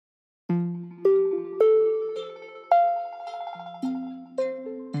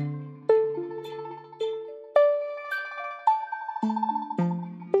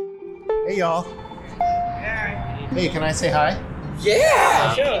Hey, y'all. Hey, can I say hi?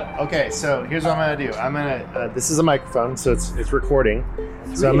 Yeah, sure. Okay, so here's what I'm gonna do. This is a microphone, so it's recording.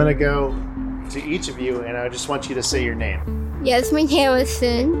 So I'm gonna go to each of you, and I just want you to say your name. Yasmin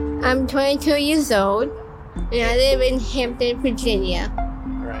Harrison. I'm 22 years old, and I live in Hampton, Virginia.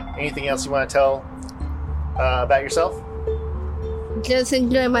 All right. Anything else you want to tell about yourself? Just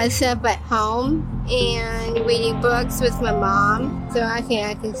enjoy myself at home and reading books with my mom, so I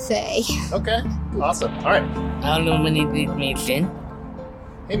can say. Okay, awesome. All right. Hello, my name is Mason.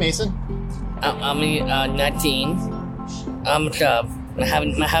 Hey, Mason. I'm 19. I'm 12. I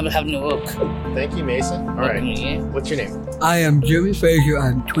haven't no work. Thank you, Mason. All right. What's your name? I am Jeremy Frazier.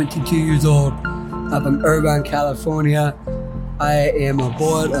 I'm 22 years old. I'm from Irvine, California. I am a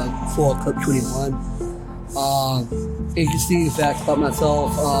board for Club 21. Interesting facts about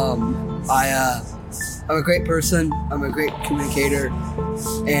myself. I'm a great person. I'm a great communicator,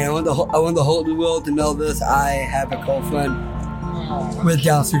 and I want the whole world to know this. I have a girlfriend with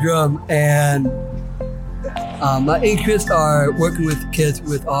Down syndrome, and my interests are working with kids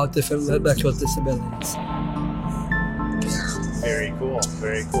with all different intellectual disabilities. Very cool.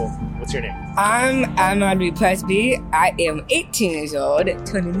 Very cool. What's your name? I'm Audrey Presby. I am 18 years old,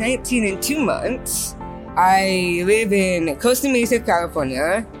 19 in 2 months. I live in Costa Mesa,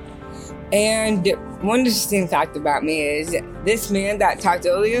 California. And one interesting fact about me is this man that talked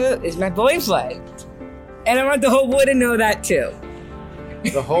earlier is my boyfriend. And I want the whole world to know that too.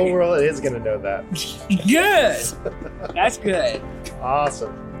 The whole world is going to know that. Good. That's good.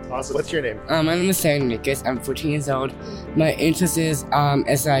 Awesome. What's your name? My name is Sarah Nikas. I'm 14 years old. My interest is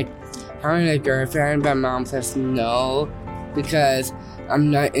like having a girlfriend, but mom says no because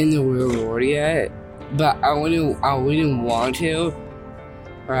I'm not in the real world yet. But I wouldn't want to.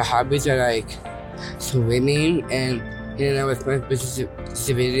 My hobbies are like swimming and hanging out with my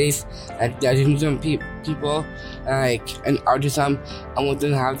disabilities, like judging some people, and autism. I want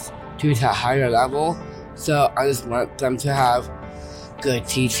them to have to a higher level. So I just want them to have good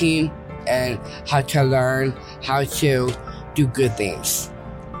teaching and how to learn how to do good things.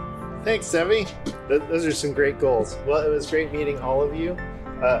 Thanks, Sevi. Those are some great goals. Well, it was great meeting all of you.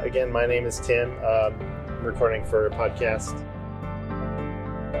 Again, my name is Tim. I'm recording for a podcast.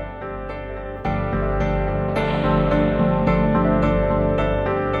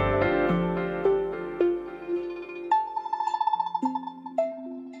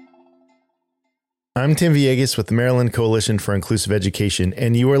 I'm Tim Villegas with the Maryland Coalition for Inclusive Education,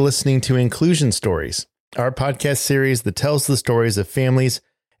 and you are listening to Inclusion Stories, our podcast series that tells the stories of families,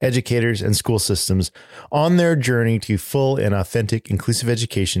 educators, and school systems on their journey to full and authentic inclusive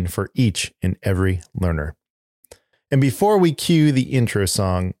education for each and every learner. And before we cue the intro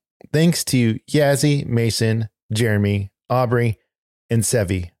song, thanks to Yazzie, Mason, Jeremy, Aubrey, and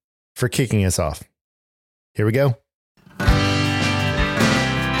Sevi for kicking us off. Here we go.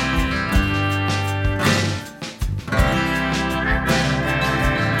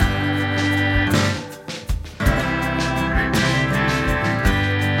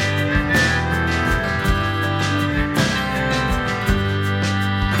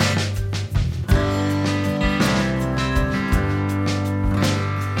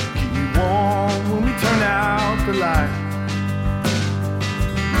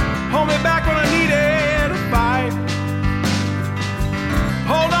 Hold me back when I needed a fight.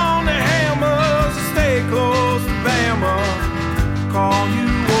 Hold on to hammers and stay close to Bama. Call you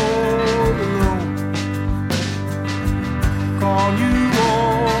all alone. Call you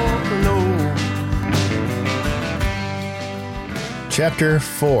all alone. Chapter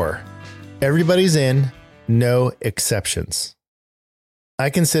 4. Everybody's in, no exceptions. I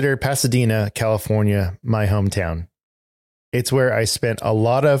consider Pasadena, California, my hometown. It's where I spent a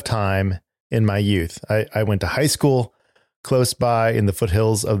lot of time in my youth. I went to high school close by in the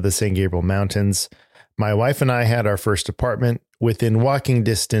foothills of the San Gabriel Mountains. My wife and I had our first apartment within walking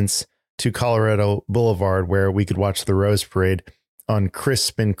distance to Colorado Boulevard, where we could watch the Rose Parade on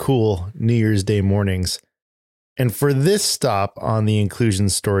crisp and cool New Year's Day mornings. And for this stop on the Inclusion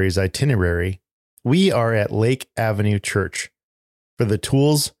Stories itinerary, we are at Lake Avenue Church for the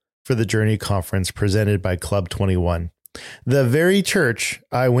Tools for the Journey conference presented by Club 21. The very church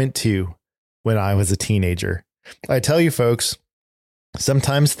I went to when I was a teenager. I tell you folks,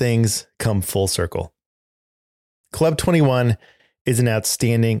 sometimes things come full circle. Club 21 is an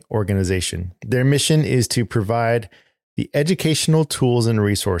outstanding organization. Their mission is to provide the educational tools and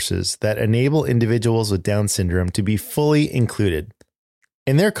resources that enable individuals with Down syndrome to be fully included.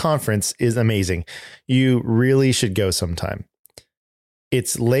 And their conference is amazing. You really should go sometime.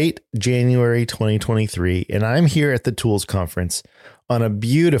 It's late January 2023, and I'm here at the Tools Conference on a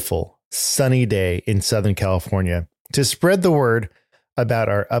beautiful sunny day in Southern California to spread the word about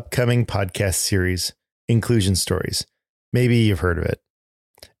our upcoming podcast series, Inclusion Stories. Maybe you've heard of it.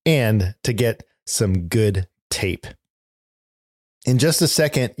 And to get some good tape. In just a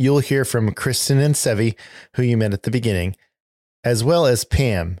second, you'll hear from Kristen and Sevi, who you met at the beginning, as well as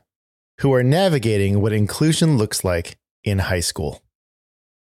Pam, who are navigating what inclusion looks like in high school.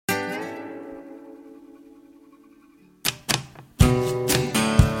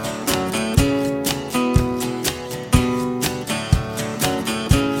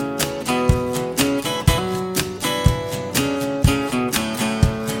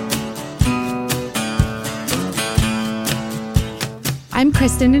 I'm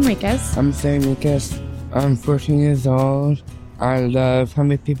Kristen Enriquez. I'm Sam Enriquez. I'm 14 years old. I love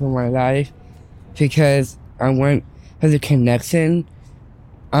having people in my life because I want as a connection.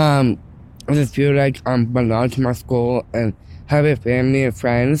 I just feel like I belong to my school and have a family and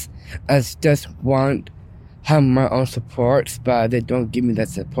friends. I just want to have my own supports, but they don't give me that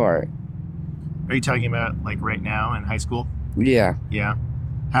support. Are you talking about like right now in high school? Yeah. Yeah.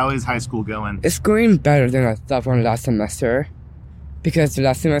 How is high school going? It's going better than I thought from last semester because the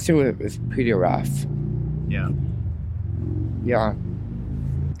last semester was pretty rough. Yeah. Yeah.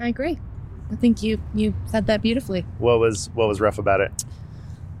 I agree. I think you said that beautifully. What was rough about it?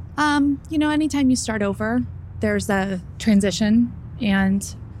 Anytime you start over, there's a transition,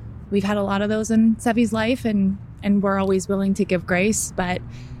 and we've had a lot of those in Sevi's life, and we're always willing to give grace, but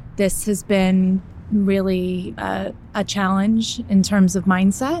this has been really a challenge in terms of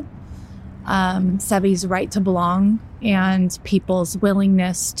mindset. Sevi's right to belong and people's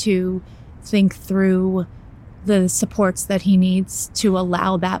willingness to think through the supports that he needs to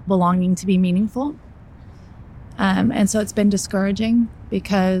allow that belonging to be meaningful. And so it's been discouraging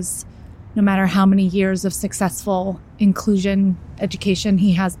because no matter how many years of successful inclusion education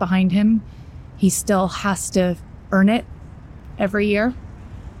he has behind him, he still has to earn it every year.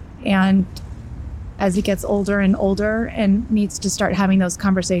 And as he gets older and older and needs to start having those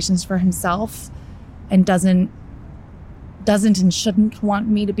conversations for himself and doesn't and shouldn't want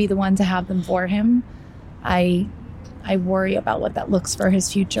me to be the one to have them for him, I worry about what that looks for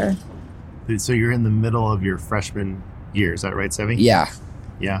his future. So you're in the middle of your freshman year, is that right, Sevi? Yeah.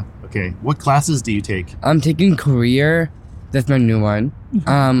 Yeah. Okay. What classes do you take? I'm taking career. That's my new one.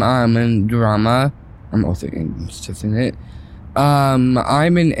 I'm in drama. I'm also interested in it.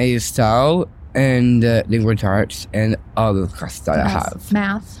 I'm in ASL and language arts and all the classes that I have.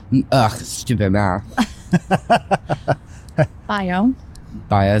 Math. Stupid math. Bio.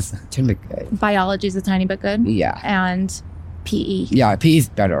 Bias. Good. Biology's a tiny bit good. Yeah. And PE. Yeah, PE is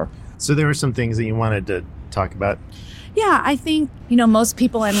better. So there were some things that you wanted to talk about. Yeah, I think, most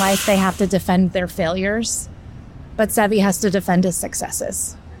people in life, they have to defend their failures, but Sevi has to defend his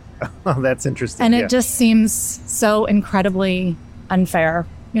successes. Oh, that's interesting. And it just seems so incredibly unfair,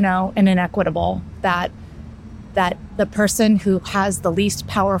 and inequitable that the person who has the least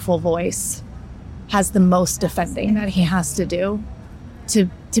powerful voice has the most defending that he has to do to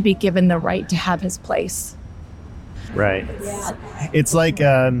be given the right to have his place. Right. Yeah. It's like,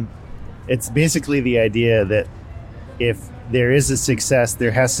 it's basically the idea that if there is a success,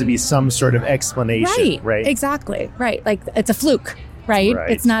 there has to be some sort of explanation, right? Exactly, right. Like it's a fluke, right?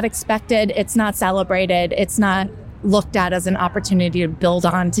 It's not expected, it's not celebrated, it's not looked at as an opportunity to build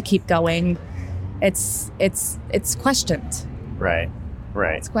on, to keep going. It's questioned. Right.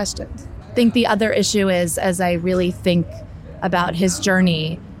 It's questioned. I think the other issue is, as I really think about his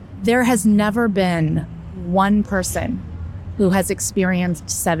journey, there has never been one person who has experienced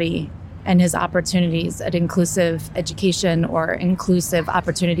Sevi and his opportunities at inclusive education or inclusive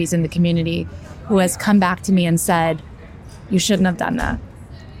opportunities in the community who has come back to me and said, you shouldn't have done that.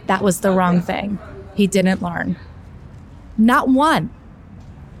 That was the wrong thing. He didn't learn. Not one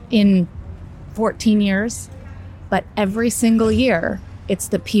in 14 years, but every single year, it's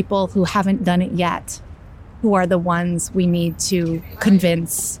the people who haven't done it yet who are the ones we need to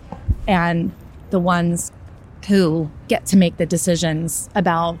convince, and the ones who get to make the decisions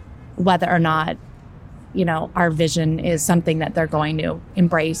about whether or not, our vision is something that they're going to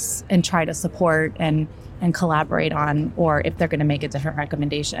embrace and try to support and collaborate on, or if they're going to make a different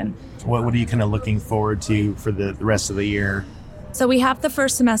recommendation. What are you kind of looking forward to for the rest of the year? So we have the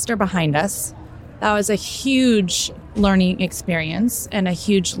first semester behind us. That was a huge learning experience and a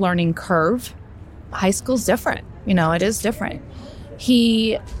huge learning curve. High school's different. It is different.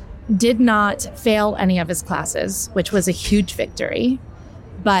 He did not fail any of his classes, which was a huge victory,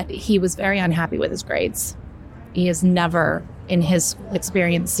 but he was very unhappy with his grades. He has never, in his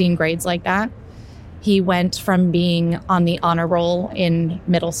experience, seen grades like that. He went from being on the honor roll in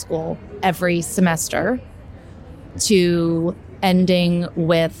middle school every semester to ending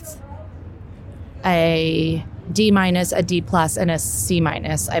with a D-, a D+, and a C-,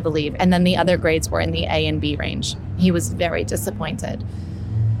 I believe. And then the other grades were in the A and B range. He was very disappointed.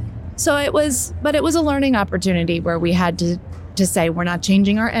 So it was a learning opportunity where we had to say we're not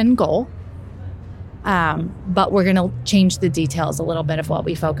changing our end goal, but we're going to change the details a little bit of what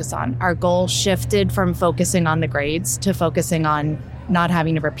we focus on. Our goal shifted from focusing on the grades to focusing on not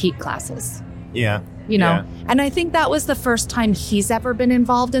having to repeat classes. Yeah. You know, and I think that was the first time he's ever been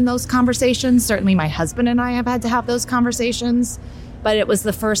involved in those conversations. Certainly my husband and I have had to have those conversations, but it was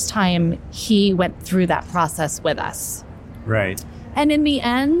the first time he went through that process with us. Right. And in the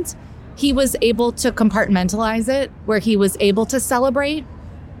end, he was able to compartmentalize it, where he was able to celebrate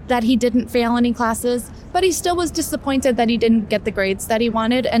that he didn't fail any classes, but he still was disappointed that he didn't get the grades that he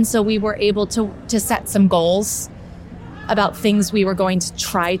wanted. And so we were able to set some goals about things we were going to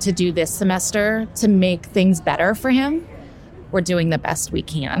try to do this semester to make things better for him. We're doing the best we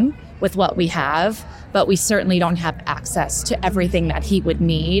can with what we have, but we certainly don't have access to everything that he would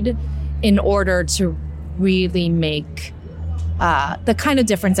need in order to really make the kind of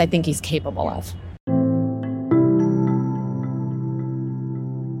difference I think he's capable of.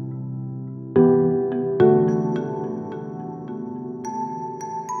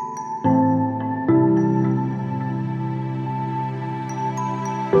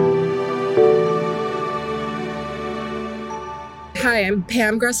 Hi, I'm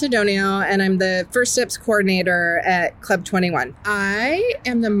Pam Grossadonio, and I'm the First Steps coordinator at Club 21. I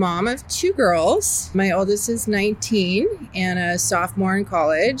am the mom of two girls. My oldest is 19 and a sophomore in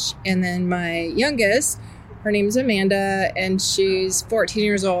college. And then my youngest, her name's Amanda, and she's 14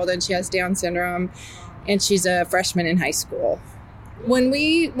 years old, and she has Down syndrome, and she's a freshman in high school. When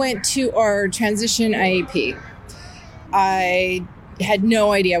we went to our transition IEP, I had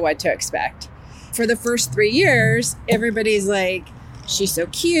no idea what to expect. For the first 3 years, everybody's like, she's so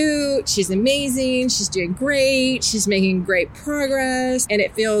cute, she's amazing, she's doing great, she's making great progress, and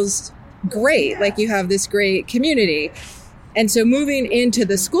it feels great, like you have this great community. And so moving into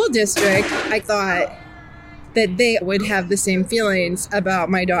the school district, I thought that they would have the same feelings about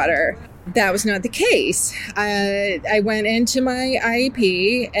my daughter. That was not the case. I went into my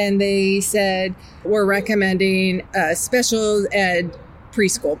IEP and they said, we're recommending a special ed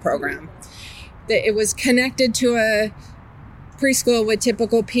preschool program. It was connected to a preschool with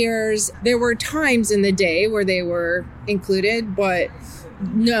typical peers. There were times in the day where they were included, but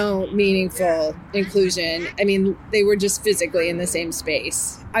no meaningful inclusion. I mean, they were just physically in the same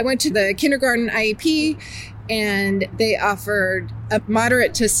space. I went to the kindergarten IEP and they offered a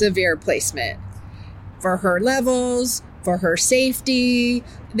moderate to severe placement for her levels, for her safety.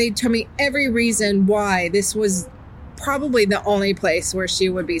 They told me every reason why this was probably the only place where she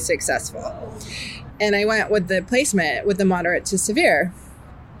would be successful. And I went with the placement with the moderate to severe.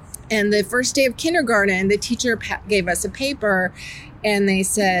 And the first day of kindergarten, the teacher gave us a paper and they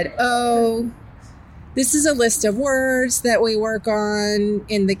said, oh, this is a list of words that we work on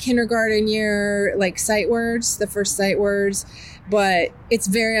in the kindergarten year, like sight words, the first sight words, but it's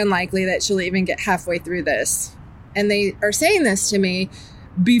very unlikely that she'll even get halfway through this. And they are saying this to me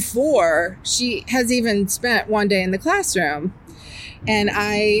before she has even spent one day in the classroom. And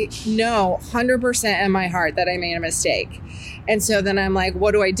I know 100% in my heart that I made a mistake. And so then I'm like,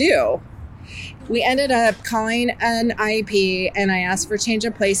 what do I do? We ended up calling an IEP and I asked for change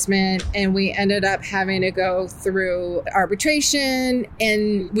of placement, and we ended up having to go through arbitration,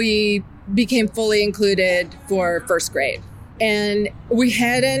 and we became fully included for first grade. And we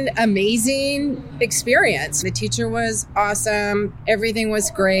had an amazing experience. The teacher was awesome. Everything was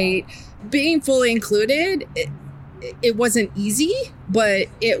great. Being fully included, it wasn't easy, but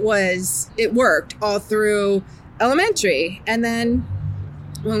it worked all through elementary. And then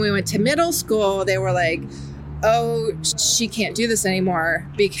when we went to middle school, they were like, oh, she can't do this anymore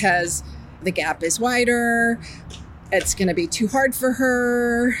because the gap is wider. It's going to be too hard for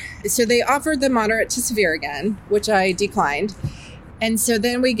her. So they offered the moderate to severe again, which I declined. And so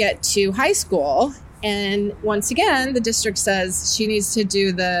then we get to high school. And once again, the district says she needs to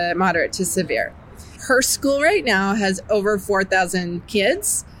do the moderate to severe. Her school right now has over 4,000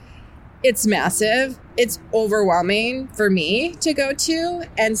 kids. It's massive. It's overwhelming for me to go to.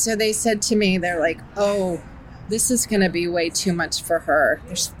 And so they said to me, they're like, oh, this is going to be way too much for her.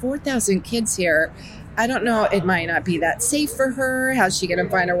 There's 4,000 kids here. I don't know, it might not be that safe for her. How's she going to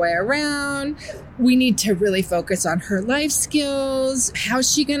find her way around? We need to really focus on her life skills.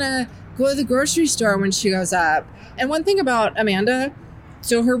 How's she going to go to the grocery store when she goes up? And one thing about Amanda,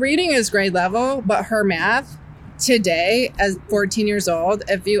 So her reading is grade level, but her math today, as 14 years old,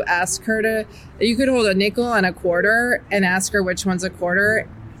 if you ask her to, you could hold a nickel and a quarter and ask her which one's a quarter,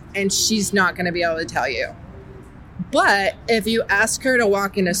 and she's not going to be able to tell you. But if you ask her to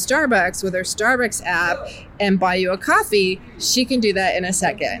walk into Starbucks with her Starbucks app and buy you a coffee, she can do that in a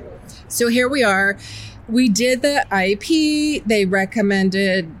second. So here we are. We did the IEP. They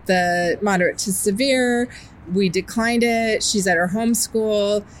recommended the moderate to severe. We declined it. She's at her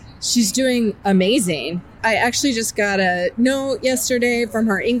homeschool. She's doing amazing. I actually just got a note yesterday from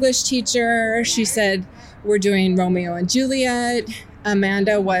her English teacher. She said, we're doing Romeo and Juliet.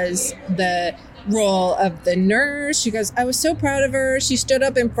 Amanda was the role of the nurse. She goes, I was so proud of her. She stood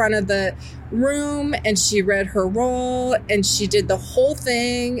up in front of the room and she read her role and she did the whole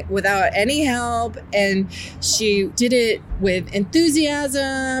thing without any help, and she did it with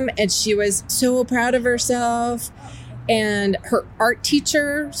enthusiasm, and she was so proud of herself. And her art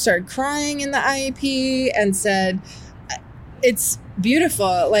teacher started crying in the IEP and said, it's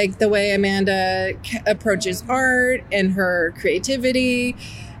beautiful, like the way Amanda approaches art and her creativity.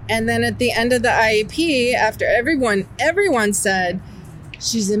 And then at the end of the IEP, after everyone said,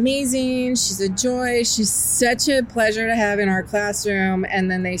 she's amazing, she's a joy, she's such a pleasure to have in our classroom.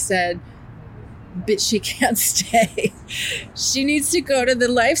 And then they said, but she can't stay. She needs to go to the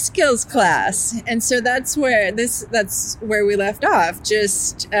life skills class. And so that's where we left off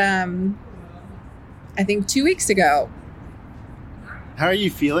just, I think 2 weeks ago. How are you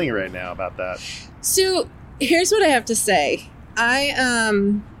feeling right now about that? So here's what I have to say.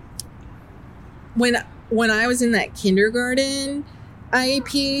 When I was in that kindergarten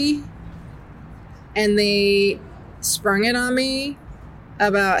IEP and they sprung it on me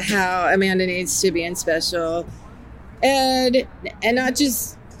about how Amanda needs to be in special ed, and not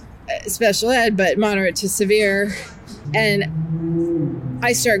just special ed, but moderate to severe. And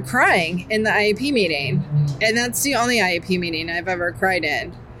I started crying in the IEP meeting. And that's the only IEP meeting I've ever cried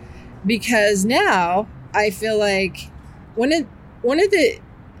in. Because now I feel like one of the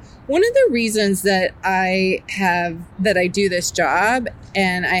reasons that I do this job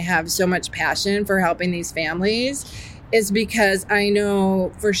and I have so much passion for helping these families is because I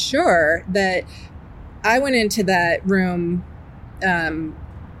know for sure that I went into that room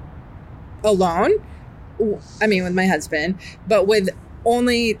alone. I mean, with my husband, but with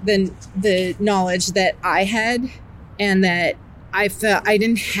only the knowledge that I had, and that I felt like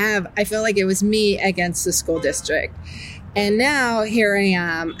it was me against the school district. And now here I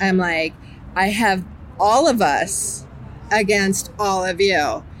am. I'm like, I have all of us against all of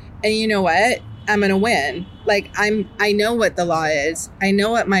you. And you know what? I'm going to win. Like, I know what the law is. I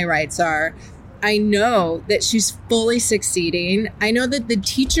know what my rights are. I know that she's fully succeeding. I know that the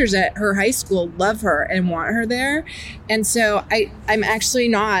teachers at her high school love her and want her there. And so I'm actually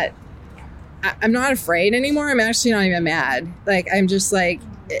not afraid anymore. I'm actually not even mad. Like, I'm just like,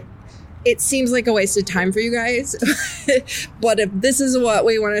 it seems like a waste of time for you guys. But if this is what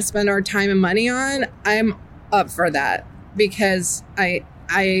we want to spend our time and money on, I'm up for that, because I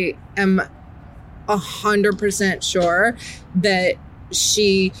am 100% sure that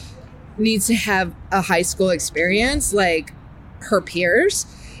she needs to have a high school experience like her peers,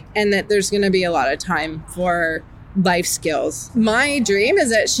 and that there's going to be a lot of time for life skills. My dream is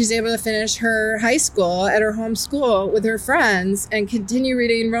that she's able to finish her high school at her home school with her friends and continue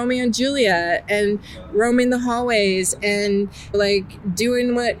reading Romeo and Juliet and roaming the hallways and like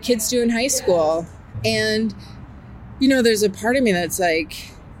doing what kids do in high school. And, you know, there's a part of me that's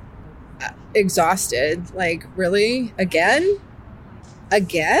like exhausted. Like, really? Again?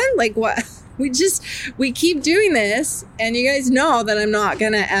 Like, what? We keep doing this, and you guys know that I'm not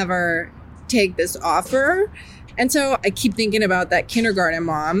going to ever take this offer. And so I keep thinking about that kindergarten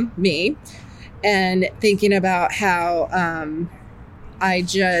mom, me, and thinking about how I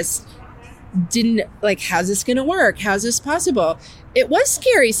just didn't, like, how's this going to work? How's this possible? It was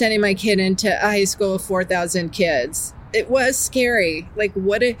scary sending my kid into a high school of 4,000 kids. It was scary. Like,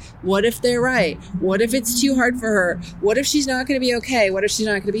 what if they're right? What if it's too hard for her? What if she's not going to be okay? What if she's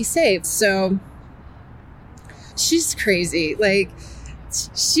not going to be safe? So she's crazy. Like,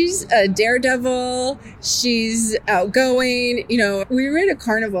 she's a daredevil. She's outgoing. You know, we were at a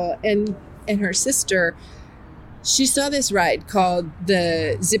carnival, and her sister, she saw this ride called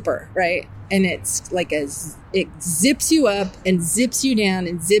the Zipper, right? And it's like it zips you up and zips you down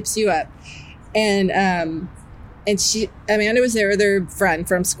and zips you up. And Amanda was there with her friend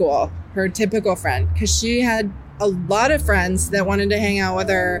from school, her typical friend, because she had a lot of friends that wanted to hang out with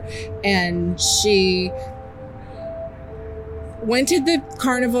her, and she went to the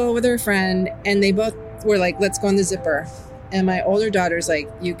carnival with her friend, and they both were like, let's go on the Zipper. And my older daughter's like,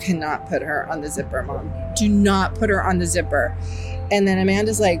 you cannot put her on the zipper, Mom. Do not put her on the zipper. And then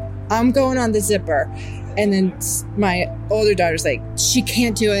Amanda's like, I'm going on the zipper. And then my older daughter's like, she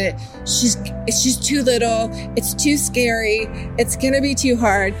can't do it. She's too little. It's too scary. It's going to be too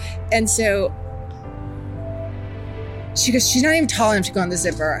hard. And so she goes, she's not even tall enough to go on the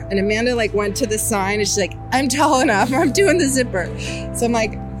zipper. And Amanda like went to the sign and she's like, I'm tall enough. I'm doing the zipper. So I'm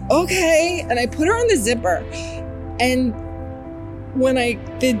like, okay. And I put her on the zipper. And when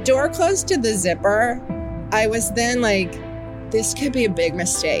the door closed to the zipper, I was then like, this could be a big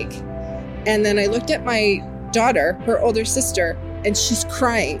mistake. And then I looked at my daughter, her older sister, and she's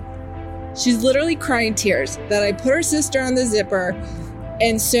crying. She's literally crying tears that I put her sister on the zipper.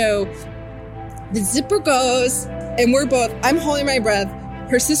 And so the zipper goes and I'm holding my breath.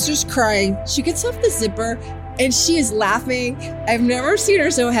 Her sister's crying. She gets off the zipper and she is laughing. I've never seen her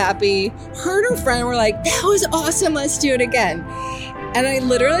so happy. Her and her friend were like, that was awesome. Let's do it again. And I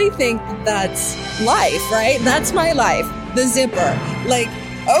literally think that's life, right? That's my life. The zipper. Like,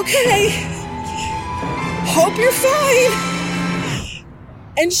 okay, hope you're fine.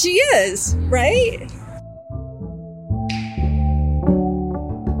 And she is, right?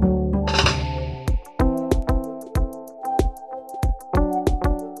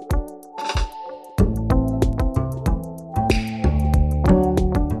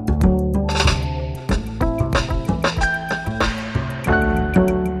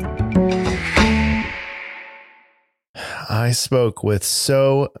 I spoke with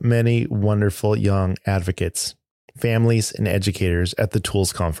so many wonderful young advocates, families, and educators at the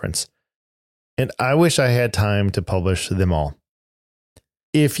Tools Conference, and I wish I had time to publish them all.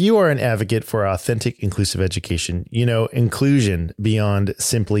 If you are an advocate for authentic, inclusive education, you know inclusion beyond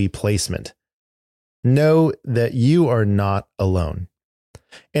simply placement. Know that you are not alone.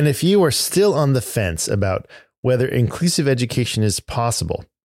 And if you are still on the fence about whether inclusive education is possible,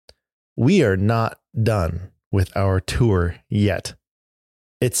 we are not done with our tour yet.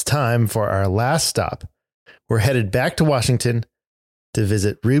 It's time for our last stop. We're headed back to Washington to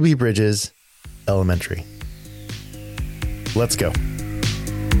visit Ruby Bridges Elementary. Let's go.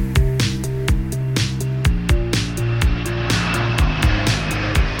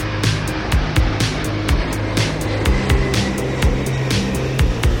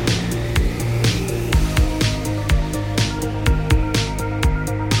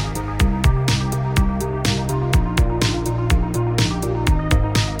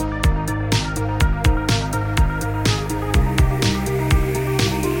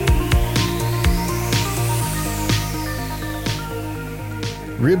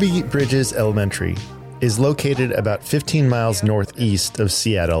 Ruby Bridges Elementary is located about 15 miles northeast of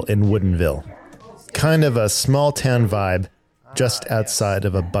Seattle in Woodinville. Kind of a small town vibe just outside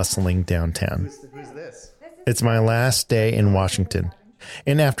of a bustling downtown. It's my last day in Washington,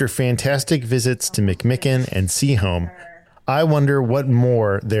 and after fantastic visits to McMicken and Seahome, I wonder what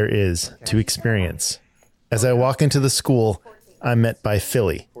more there is to experience. As I walk into the school, I'm met by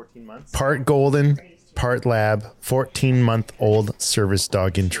Philly, part golden, part lab, 14-month-old service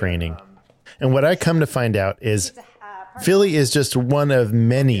dog in training. And what I come to find out is Philly is just one of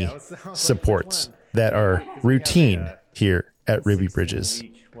many supports that are routine here at Ruby Bridges.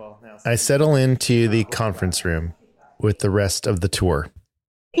 I settle into the conference room with the rest of the tour.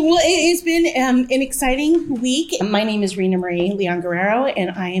 Well, it has been an exciting week. My name is Rena Marie Leon Guerrero,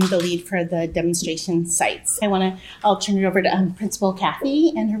 and I am the lead for the demonstration sites. I'll turn it over to Principal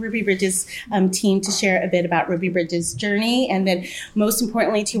Kathy and her Ruby Bridges team to share a bit about Ruby Bridges' journey. And then most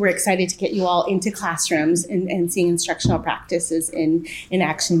importantly, too, we're excited to get you all into classrooms and seeing instructional practices in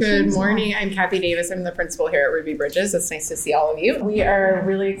action. Good morning. I'm Kathy Davis. I'm the principal here at Ruby Bridges. It's nice to see all of you. We are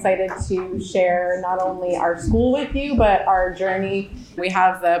really excited to share not only our school with you, but our journey. We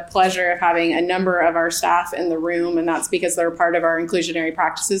have the pleasure of having a number of our staff in the room, and that's because they're part of our inclusionary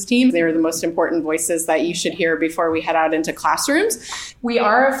practices team. They're the most important voices that you should hear before we head out into classrooms. We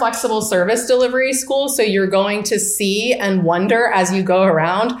are a flexible service delivery school, so you're going to see and wonder as you go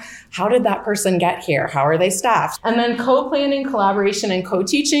around, how did that person get here? How are they staffed? And then co-planning, collaboration, and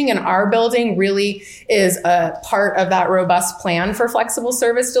co-teaching in our building really is a part of that robust plan for flexible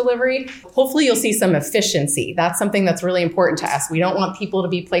service delivery. Hopefully you'll see some efficiency. That's something that's really important to us. We don't want people to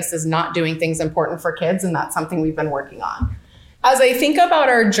be places not doing things important for kids, and that's something we've been working on. As I think about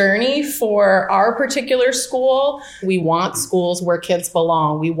our journey for our particular school, we want schools where kids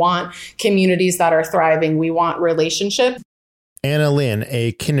belong. We want communities that are thriving. We want relationships. Anna Lynn,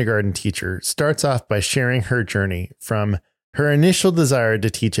 a kindergarten teacher, starts off by sharing her journey from her initial desire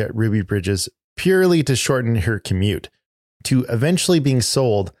to teach at Ruby Bridges purely to shorten her commute to eventually being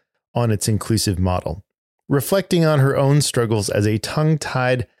sold on its inclusive model. Reflecting on her own struggles as a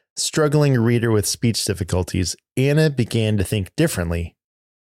tongue-tied, struggling reader with speech difficulties, Anna began to think differently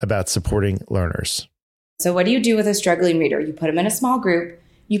about supporting learners. So what do you do with a struggling reader? You put them in a small group,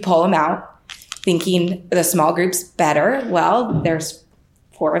 you pull them out, thinking the small group's better. Well, there's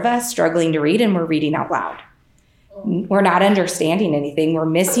 4 of us struggling to read and we're reading out loud. We're not understanding anything. We're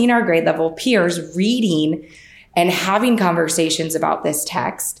missing our grade level peers reading and having conversations about this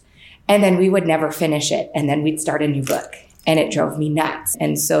text. And then we would never finish it. And then we'd start a new book. And it drove me nuts.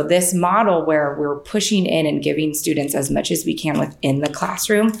 And so this model where we're pushing in and giving students as much as we can within the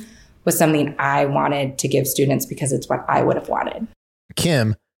classroom was something I wanted to give students because it's what I would have wanted.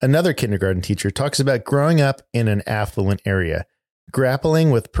 Kim, another kindergarten teacher, talks about growing up in an affluent area,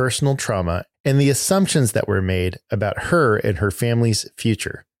 grappling with personal trauma and the assumptions that were made about her and her family's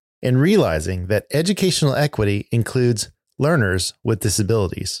future, and realizing that educational equity includes learners with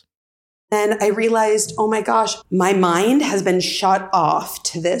disabilities. And I realized, oh my gosh, my mind has been shut off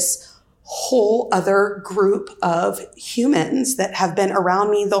to this whole other group of humans that have been around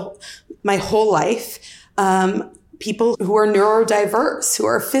me my whole life. People who are neurodiverse, who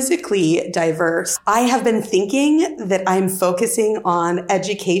are physically diverse. I have been thinking that I'm focusing on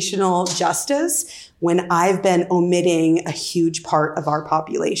educational justice when I've been omitting a huge part of our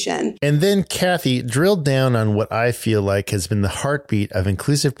population. And then Kathy drilled down on what I feel like has been the heartbeat of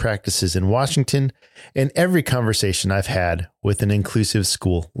inclusive practices in Washington and every conversation I've had with an inclusive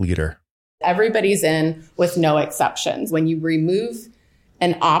school leader. Everybody's in with no exceptions. When you remove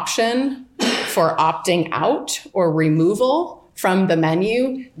an option for opting out or removal from the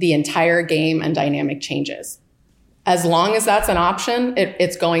menu, the entire game and dynamic changes. As long as that's an option,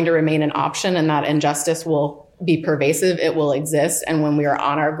 it's going to remain an option, and that injustice will be pervasive. It will exist. And when we are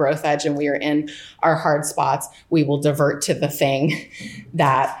on our growth edge and we are in our hard spots, we will divert to the thing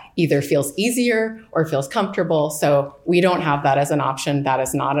that either feels easier or feels comfortable. So we don't have that as an option. That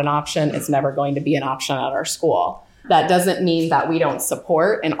is not an option. It's never going to be an option at our school. That doesn't mean that we don't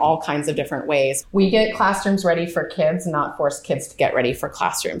support in all kinds of different ways. We get classrooms ready for kids, not force kids to get ready for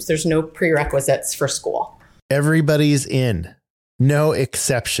classrooms. There's no prerequisites for school. Everybody's in, no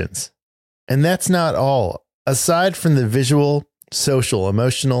exceptions. And that's not all. Aside from the visual, social,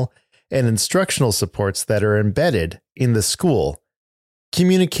 emotional, and instructional supports that are embedded in the school,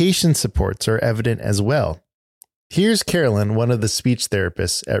 communication supports are evident as well. Here's Carolyn, one of the speech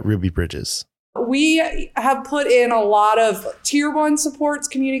therapists at Ruby Bridges. We have put in a lot of tier 1 supports,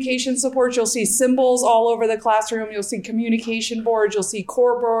 communication supports. You'll see symbols all over the classroom. You'll see communication boards. You'll see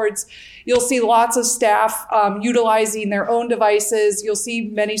core boards. You'll see lots of staff utilizing their own devices. You'll see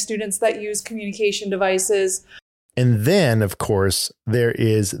many students that use communication devices. And then, of course, there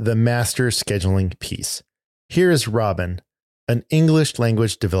is the master scheduling piece. Here is Robin, an English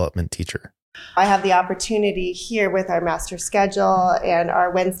language development teacher. I have the opportunity here with our master schedule and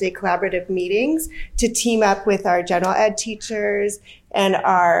our Wednesday collaborative meetings to team up with our general ed teachers and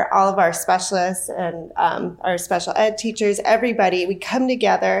all of our specialists and our special ed teachers, everybody. We come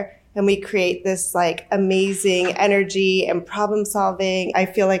together and we create this like amazing energy and problem solving. I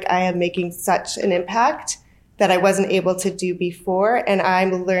feel like I am making such an impact that I wasn't able to do before. And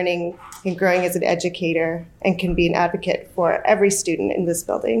I'm learning and growing as an educator and can be an advocate for every student in this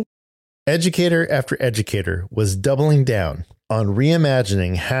building. Educator after educator was doubling down on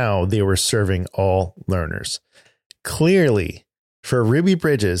reimagining how they were serving all learners. Clearly, for Ruby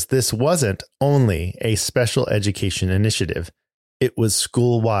Bridges, this wasn't only a special education initiative. It was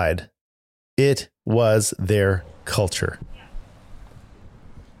school-wide. It was their culture.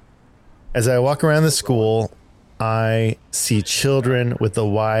 As I walk around the school, I see children with a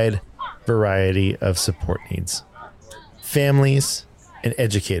wide variety of support needs. Families and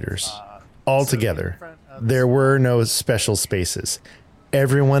educators. All together. There were no special spaces.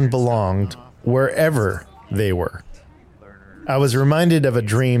 Everyone belonged wherever they were. I was reminded of a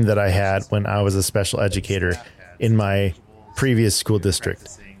dream that I had when I was a special educator in my previous school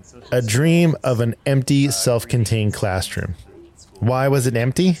district. A dream of an empty, self-contained classroom. Why was it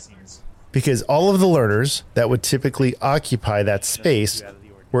empty? Because all of the learners that would typically occupy that space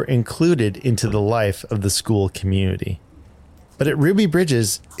were included into the life of the school community. But at Ruby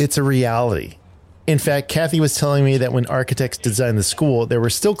Bridges, it's a reality. In fact, Kathy was telling me that when architects designed the school, there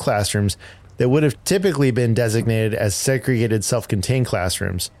were still classrooms that would have typically been designated as segregated self-contained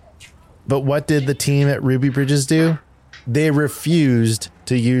classrooms. But what did the team at Ruby Bridges do? They refused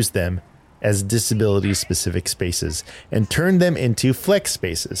to use them as disability-specific spaces and turned them into flex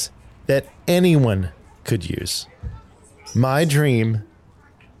spaces that anyone could use. My dream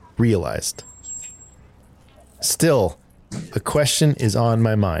realized. Still, a question is on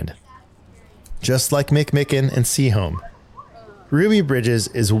my mind. just like McMicken and Seaholm. Ruby Bridges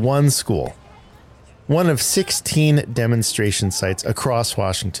is one school, one of 16 demonstration sites across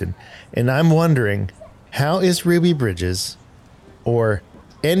Washington, and I'm wondering, how is Ruby Bridges or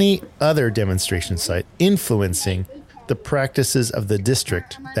any other demonstration site influencing the practices of the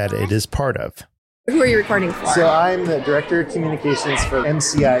district that it is part of? Who are you recording for? So I'm the Director of Communications for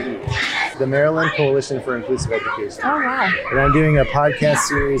MCIE, the Maryland Coalition for Inclusive Education. Oh, wow. And I'm doing a podcast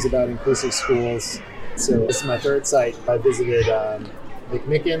series about inclusive schools. So this is my third site. I visited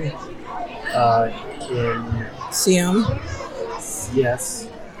McMicken in Seaholm. Yes.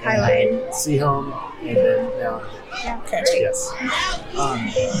 Highline. Seaholm, and then now. Yeah. Okay. Yes.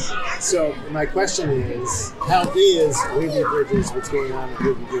 So my question is, how is Ruby Bridges, what's going on with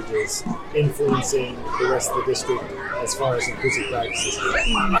Ruby Bridges, influencing the rest of the district as far as inclusive practices?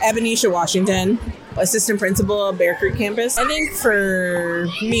 Ebenetia Washington, assistant principal of Bear Creek campus. I think for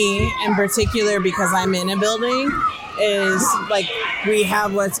me in particular, because I'm in a building, is like we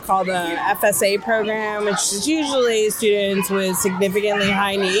have what's called a FSA program, which is usually students with significantly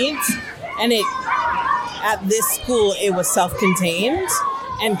high needs. And at this school, it was self-contained.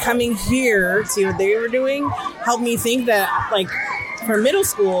 And coming here to see what they were doing helped me think that, like, for middle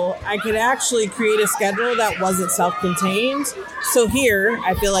school, I could actually create a schedule that wasn't self-contained. So here,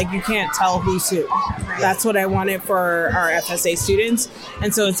 I feel like you can't tell who's who. That's what I wanted for our FSA students.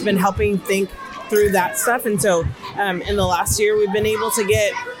 And so it's been helping think through that stuff. And so in the last year, we've been able to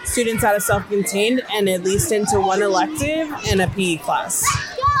get students out of self-contained and at least into one elective and a PE class.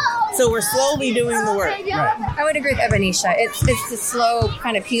 So we're slowly doing the work. Right. I would agree with Ebenetia. It's the slow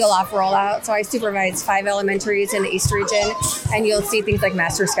kind of peel-off rollout. So I supervise 5 elementaries in the East region, and you'll see things like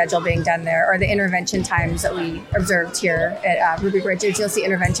master schedule being done there, or the intervention times that we observed here at Ruby Bridges. You'll see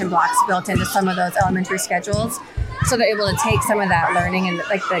intervention blocks built into some of those elementary schedules. So they're able to take some of that learning and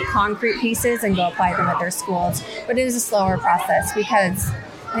like the concrete pieces and go apply them at their schools. But it is a slower process because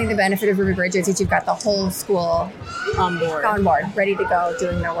I think the benefit of Ruby Bridges is you've got the whole school on board, ready to go,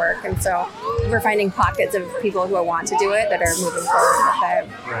 doing their work. And so we're finding pockets of people who want to do it that are moving forward with it.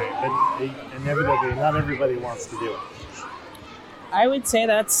 Right, but inevitably, not everybody wants to do it. I would say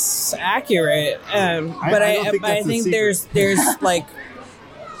that's accurate, but I think there's like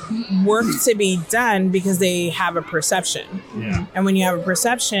work to be done because they have a perception. Yeah. And when you have a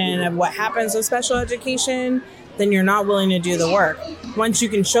perception of what happens with special education, then you're not willing to do the work. Once you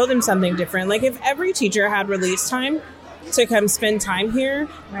can show them something different, like if every teacher had release time to come spend time here,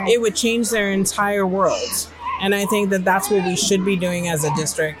 it would change their entire world. And I think that that's what we should be doing as a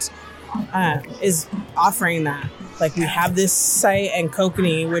district, is offering that. Like we have this site and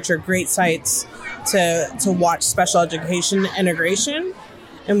Kokanee, which are great sites to watch special education integration,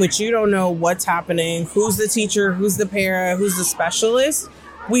 in which you don't know what's happening, who's the teacher, who's the para, who's the specialist.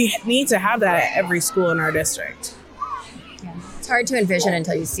 We need to have that at every school in our district. It's hard to envision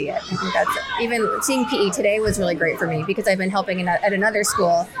until you see it. I think that's even seeing PE today was really great for me because I've been helping at another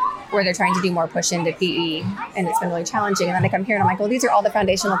school where they're trying to do more push into PE, and it's been really challenging. And then I come here and I'm like, well, these are all the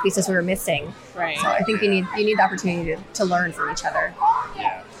foundational pieces we were missing. Right. So I think you need the opportunity to learn from each other.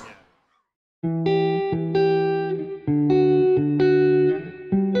 Yeah.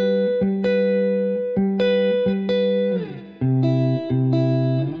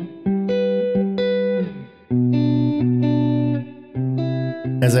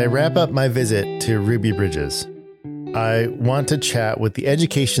 As I wrap up my visit to Ruby Bridges, I want to chat with the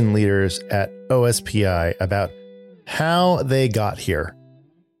education leaders at OSPI about how they got here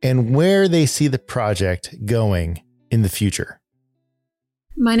and where they see the project going in the future.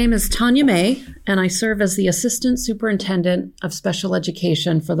 My name is Tanya May, and I serve as the Assistant Superintendent of Special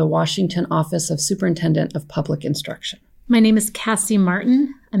Education for the Washington Office of Superintendent of Public Instruction. My name is Cassie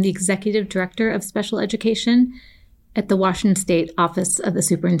Martin. I'm the Executive Director of Special Education at the Washington State Office of the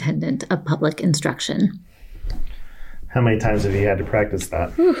Superintendent of Public Instruction. How many times have you had to practice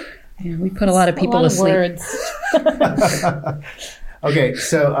that? Yeah, we put a lot of people to sleep. Okay,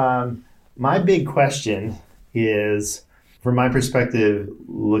 so my big question is, from my perspective,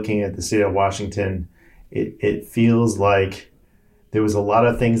 looking at the state of Washington, it feels like there was a lot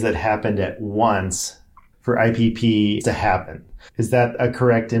of things that happened at once for IPP to happen. Is that a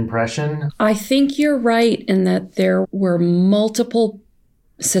correct impression? I think you're right in that there were multiple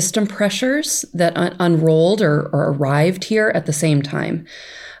system pressures that unrolled or arrived here at the same time.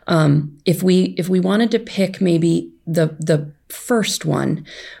 If we wanted to pick maybe the first one,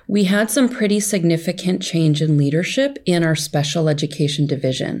 we had some pretty significant change in leadership in our special education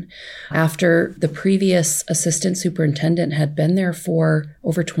division after the previous assistant superintendent had been there for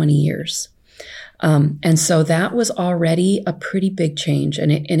over 20 years. And so that was already a pretty big change,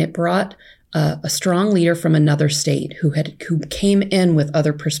 and it brought a strong leader from another state who came in with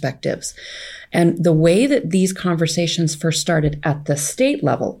other perspectives. And the way that these conversations first started at the state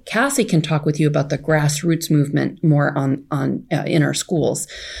level, Cassie can talk with you about the grassroots movement more on in our schools.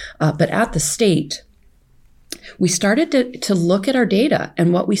 But at the state, we started to look at our data.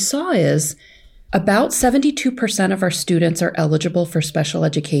 And what we saw is about 72% of our students are eligible for special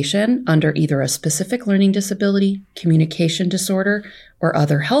education under either a specific learning disability, communication disorder, or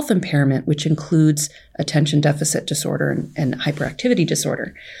other health impairment, which includes attention deficit disorder and hyperactivity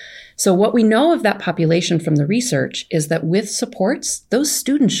disorder. So what we know of that population from the research is that with supports, those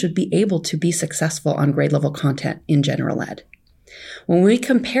students should be able to be successful on grade level content in general ed. When we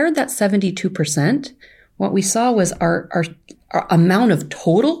compared that 72%, what we saw was our amount of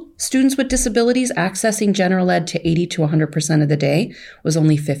total students with disabilities accessing general ed to 80 to 100% of the day was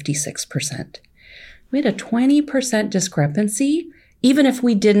only 56%. We had a 20% discrepancy, even if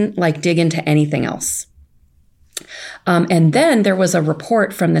we didn't dig into anything else. And then there was a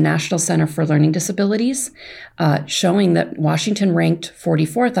report from the National Center for Learning Disabilities showing that Washington ranked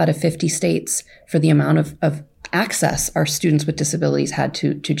 44th out of 50 states for the amount of access our students with disabilities had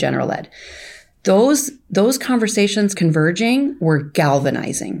to general ed. Those conversations converging were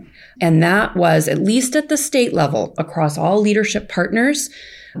galvanizing. And that was, at least at the state level, across all leadership partners,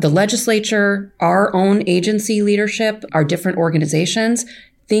 the legislature, our own agency leadership, our different organizations,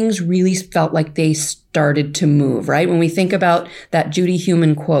 things really felt like they started to move, right? When we think about that Judy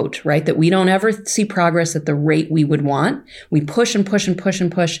Heumann quote, right? That we don't ever see progress at the rate we would want. We push and push and push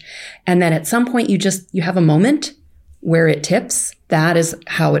and push. And then at some point you have a moment where it tips. That is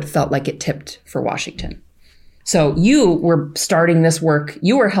how it felt like it tipped for Washington. So you were starting this work.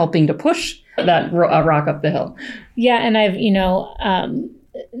 You were helping to push that rock up the hill. Yeah. And I've,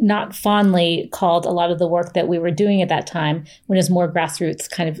 not fondly called a lot of the work that we were doing at that time when it's more grassroots,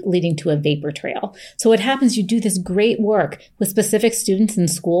 kind of leading to a vapor trail. So what happens, you do this great work with specific students in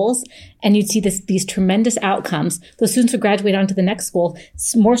schools, and you'd see these tremendous outcomes. Those students would graduate onto the next school.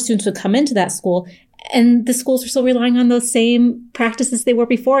 More students would come into that school, and the schools are still relying on those same practices they were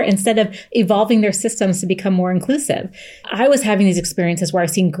before instead of evolving their systems to become more inclusive. I was having these experiences where I've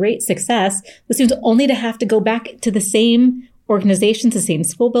seen great success with students only to have to go back to the same organizations, the same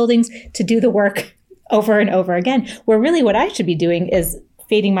school buildings, to do the work over and over again, where really what I should be doing is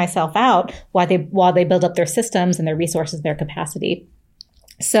fading myself out while they build up their systems and their resources, their capacity.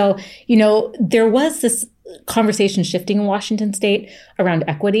 So, there was this conversation shifting in Washington state around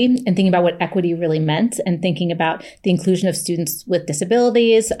equity and thinking about what equity really meant and thinking about the inclusion of students with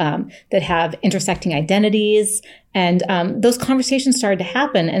disabilities that have intersecting identities. And those conversations started to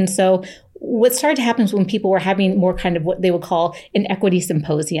happen. And so what started to happen is when people were having more kind of what they would call an equity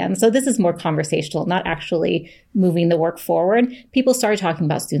symposium. So this is more conversational, not actually moving the work forward. People started talking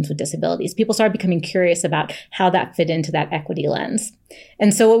about students with disabilities. People started becoming curious about how that fit into that equity lens.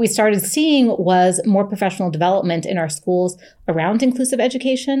 And so what we started seeing was more professional development in our schools around inclusive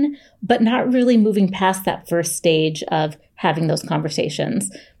education, but not really moving past that first stage of having those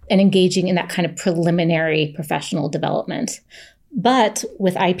conversations and engaging in that kind of preliminary professional development. But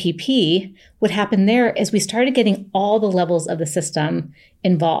with IPP, what happened there is we started getting all the levels of the system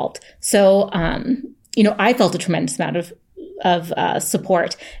involved. So, I felt a tremendous amount of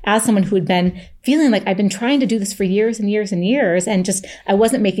support as someone who had been feeling like I've been trying to do this for years and years and years, and just I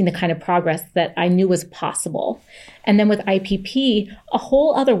wasn't making the kind of progress that I knew was possible. And then with IPP, a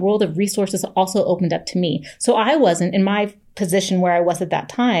whole other world of resources also opened up to me. So I wasn't, in my position where I was at that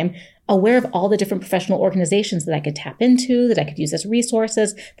time, aware of all the different professional organizations that I could tap into, that I could use as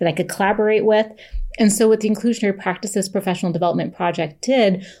resources, that I could collaborate with. And so what the Inclusionary Practices Professional Development Project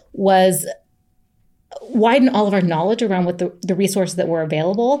did was widen all of our knowledge around what the resources that were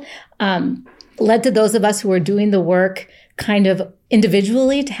available, led to those of us who were doing the work kind of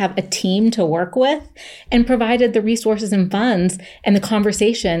individually to have a team to work with, and provided the resources and funds and the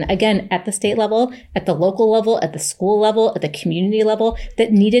conversation, again, at the state level, at the local level, at the school level, at the community level,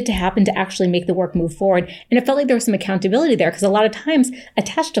 that needed to happen to actually make the work move forward. And it felt like there was some accountability there, because a lot of times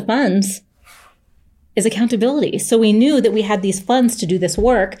attached to funds is accountability. So we knew that we had these funds to do this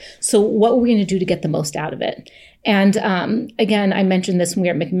work. So what were we going to do to get the most out of it? And again, I mentioned this when we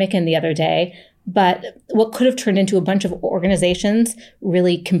were at McMicken the other day, but what could have turned into a bunch of organizations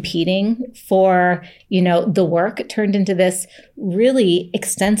really competing for, the work turned into this really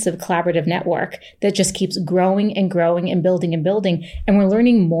extensive collaborative network that just keeps growing and growing and building and building. And we're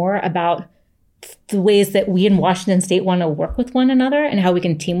learning more about the ways that we in Washington state want to work with one another and how we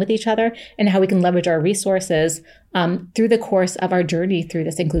can team with each other and how we can leverage our resources through the course of our journey through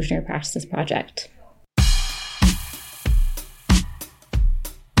this Inclusionary Practices Project.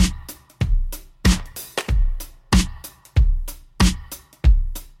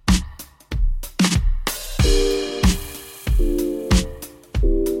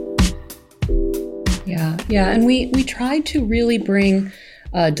 Yeah, and we tried to really bring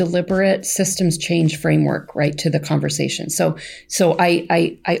a deliberate systems change framework, right, to the conversation. So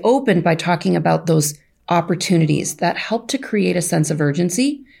I opened by talking about those opportunities that help to create a sense of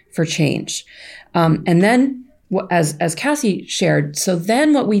urgency for change. And then, as Cassie shared, so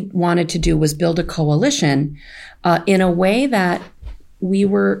then what we wanted to do was build a coalition in a way that we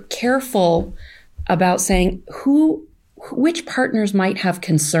were careful about saying which partners might have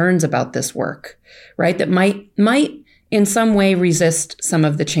concerns about this work, right? That might in some way resist some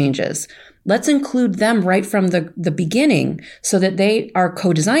of the changes. Let's include them right from the beginning so that they are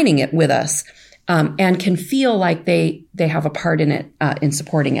co-designing it with us and can feel like they have a part in it, in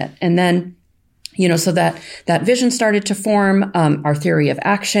supporting it. And then, so that vision started to form, our theory of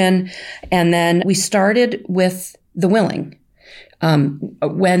action. And then we started with the willing.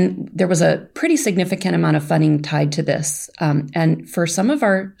 When there was a pretty significant amount of funding tied to this. And for some of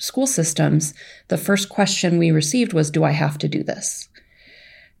our school systems, the first question we received was, do I have to do this?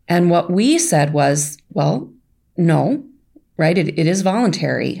 And what we said was, well, no, right? It is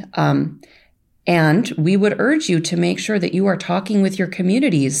voluntary. And we would urge you to make sure that you are talking with your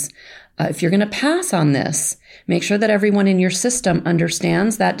communities. If you're going to pass on this, make sure that everyone in your system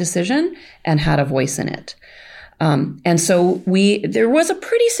understands that decision and had a voice in it. And so there was a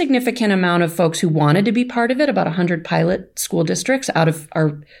pretty significant amount of folks who wanted to be part of it, about 100 pilot school districts out of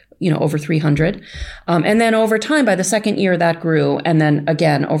our, over 300. And then over time, by the second year, that grew. And then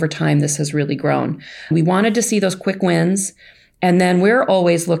again, over time, this has really grown. We wanted to see those quick wins. And then we're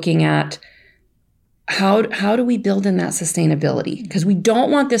always looking at how do we build in that sustainability? Because we don't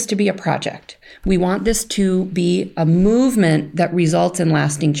want this to be a project. We want this to be a movement that results in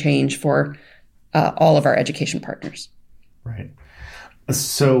lasting change for all of our education partners. Right.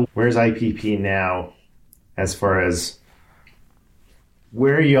 So where's IPP now as far as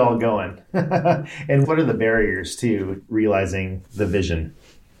where are you all going? And what are the barriers to realizing the vision?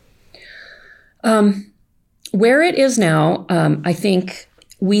 Where it is now, I think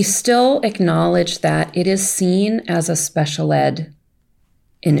we still acknowledge that it is seen as a special ed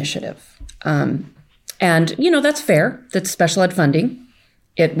initiative. And, that's fair. That's special ed funding.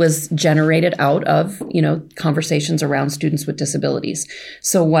 It was generated out of, conversations around students with disabilities.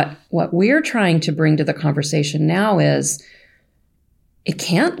 So what we're trying to bring to the conversation now is it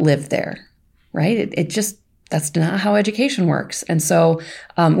can't live there, right? That's not how education works. And so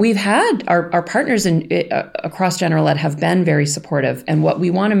we've had our partners across general ed have been very supportive. And what we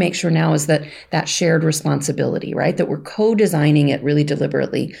want to make sure now is that shared responsibility, right? That we're co-designing it really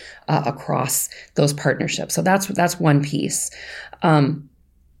deliberately across those partnerships. So that's one piece.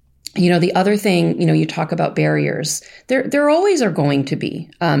 The other thing, you talk about barriers. There always are going to be.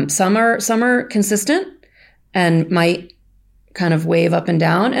 Some are consistent and might kind of wave up and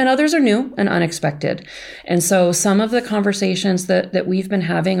down, and others are new and unexpected. And so some of the conversations that we've been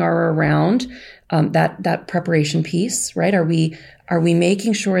having are around that preparation piece, right? Are we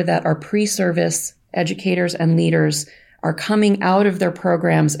making sure that our pre-service educators and leaders are coming out of their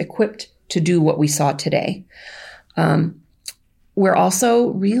programs equipped to do what we saw today? We're also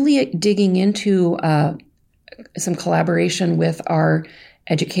really digging into some collaboration with our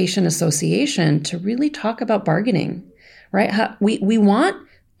education association to really talk about bargaining, right? We want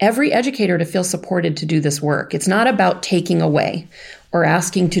every educator to feel supported to do this work. It's not about taking away or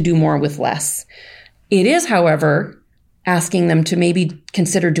asking to do more with less. It is, however, asking them to maybe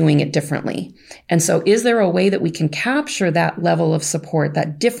consider doing it differently. And so is there a way that we can capture that level of support,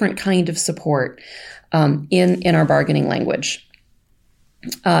 that different kind of support in our bargaining language?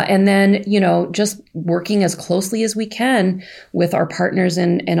 And then, just working as closely as we can with our partners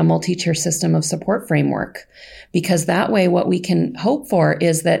in a multi-tier system of support framework, because that way what we can hope for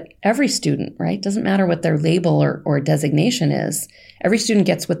is that every student, right, doesn't matter what their label or designation is, every student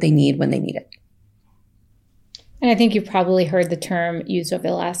gets what they need when they need it. And I think you've probably heard the term used over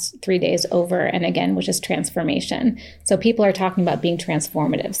the last 3 days over and again, which is transformation. So people are talking about being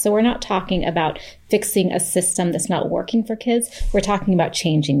transformative. So we're not talking about fixing a system that's not working for kids. We're talking about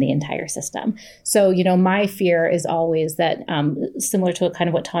changing the entire system. So, my fear is always that, similar to kind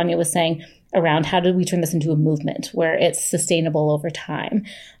of what Tanya was saying around how do we turn this into a movement where it's sustainable over time.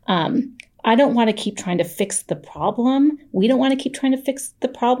 I don't want to keep trying to fix the problem. We don't want to keep trying to fix the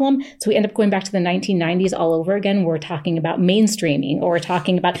problem. So we end up going back to the 1990s all over again. We're talking about mainstreaming, or we're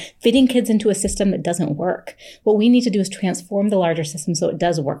talking about fitting kids into a system that doesn't work. What we need to do is transform the larger system so it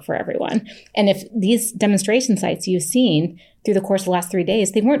does work for everyone. And if these demonstration sites you've seen through the course of the last 3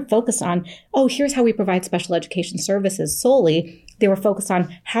 days, they weren't focused on, here's how we provide special education services solely. They were focused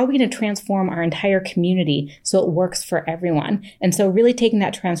on how are we going to transform our entire community so it works for everyone. And so really taking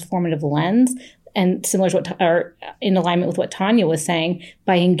that transformative lens and similar to what, or in alignment with what Tanya was saying,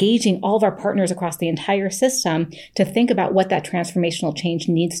 by engaging all of our partners across the entire system to think about what that transformational change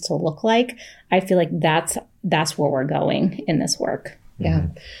needs to look like, I feel like that's where we're going in this work. Yeah.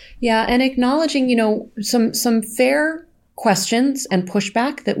 Yeah. And acknowledging, some fair questions and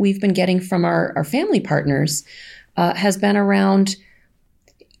pushback that we've been getting from our family partners has been around,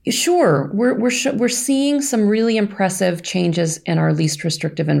 sure, we're seeing some really impressive changes in our least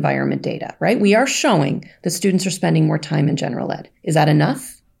restrictive environment data, right? We are showing that students are spending more time in general ed. Is that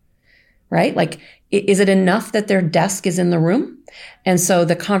enough? Right? Like, is it enough that their desk is in the room? And so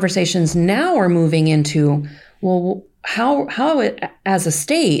the conversations now are moving into, well, how as a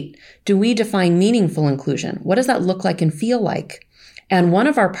state do we define meaningful inclusion? What does that look like and feel like? And one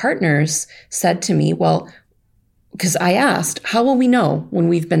of our partners said to me, well, because I asked, how will we know when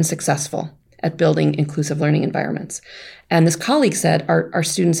we've been successful at building inclusive learning environments? And this colleague said, our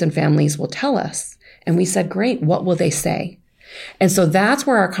students and families will tell us. And we said, great, what will they say? And so that's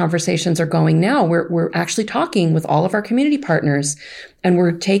where our conversations are going now. We're actually talking with all of our community partners, and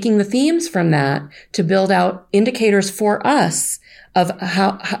we're taking the themes from that to build out indicators for us of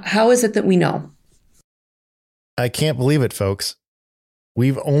how is it that we know. I can't believe it, folks.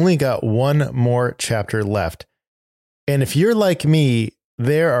 We've only got one more chapter left. And if you're like me,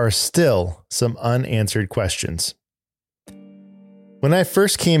 there are still some unanswered questions. When I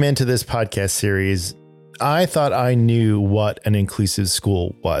first came into this podcast series, I thought I knew what an inclusive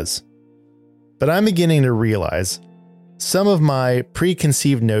school was. But I'm beginning to realize some of my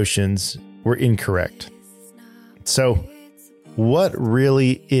preconceived notions were incorrect. So, what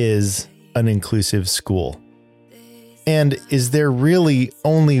really is an inclusive school? And is there really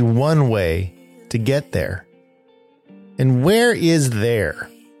only one way to get there? And where is there,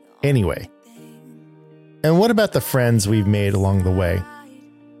 anyway? And what about the friends we've made along the way?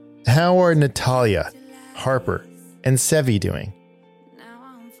 How are Natalia, Harper, and Sevi doing?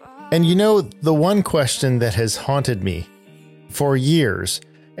 And the one question that has haunted me for years,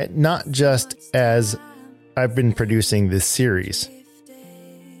 not just as I've been producing this series,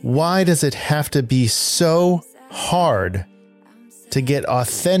 why does it have to be so hard to get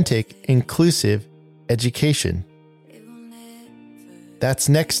authentic, inclusive education? That's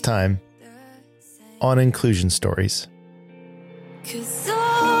next time on Inclusion Stories. 'Cause all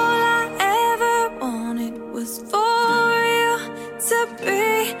I ever wanted was for you to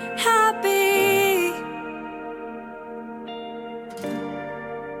be happy.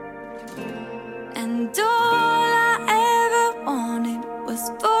 And all I ever wanted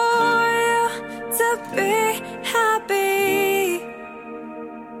was for you to be happy.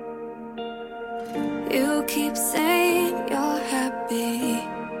 You keep saying you're happy.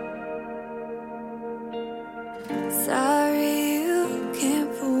 Sorry, you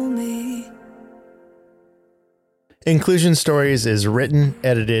can't fool me. Inclusion Stories is written,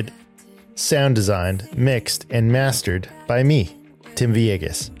 edited, sound designed, mixed, and mastered by me, Tim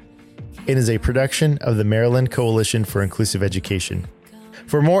Villegas. It is a production of the Maryland Coalition for Inclusive Education.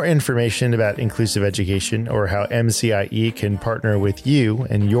 For more information about inclusive education or how MCIE can partner with you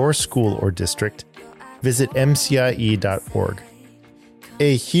and your school or district, visit mcie.org.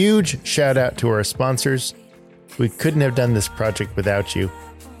 A huge shout out to our sponsors. We couldn't have done this project without you.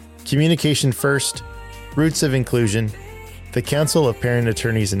 Communication First, Roots of Inclusion, the Council of Parent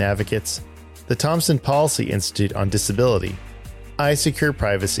Attorneys and Advocates, the Thompson Policy Institute on Disability, iSecure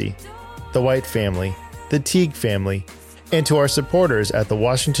Privacy, the White Family, the Teague Family, and to our supporters at the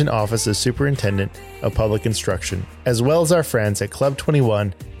Washington Office of Superintendent of Public Instruction, as well as our friends at Club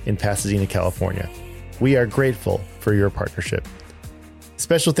 21 in Pasadena, California. We are grateful for your partnership.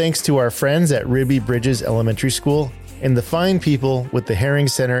 Special thanks to our friends at Ruby Bridges Elementary School and the fine people with the Herring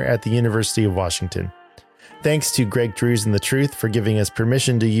Center at the University of Washington. Thanks to Greg Drews and The Truth for giving us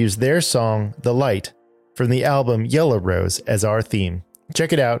permission to use their song, The Light, from the album Yellow Rose as our theme.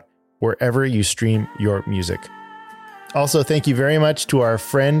 Check it out wherever you stream your music. Also, thank you very much to our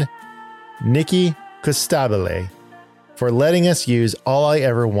friend Nikki Costabile for letting us use All I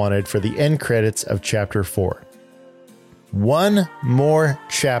Ever Wanted for the end credits of Chapter 4. One more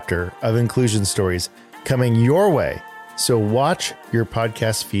chapter of Inclusion Stories coming your way, so watch your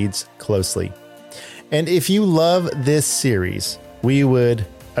podcast feeds closely. And if you love this series, we would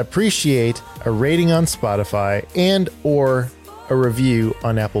appreciate a rating on Spotify and or a review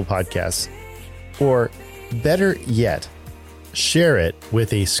on Apple Podcasts. Or better yet, share it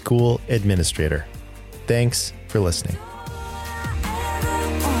with a school administrator. Thanks for listening.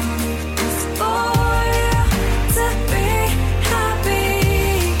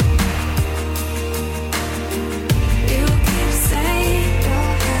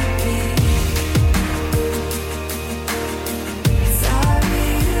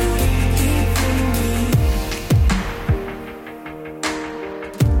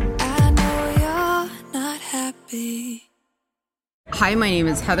 Hi, my name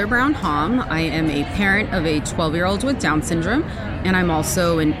is Heather Brown-Hom. I am a parent of a 12-year-old with Down syndrome, and I'm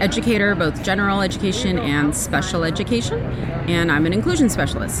also an educator, both general education and special education, and I'm an inclusion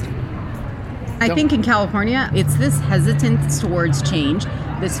specialist. I think in California, it's this hesitance towards change,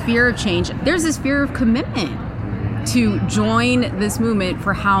 this fear of change. There's this fear of commitment to join this movement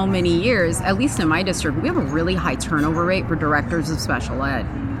for how many years. At least in my district, we have a really high turnover rate for directors of special ed.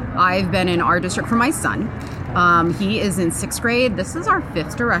 I've been in our district for my son. He is in 6th grade. This is our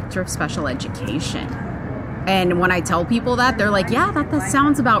 5th director of special education. And when I tell people that, they're like, yeah, that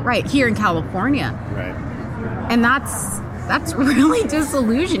sounds about right here in California. Right. And that's really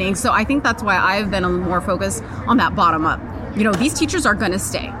disillusioning. So I think that's why I've been more focused on that bottom up. You know, these teachers are going to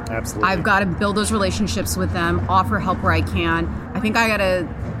stay. Absolutely. I've got to build those relationships with them, offer help where I can. I think I got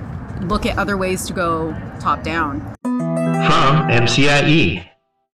to look at other ways to go top down. From MCIE,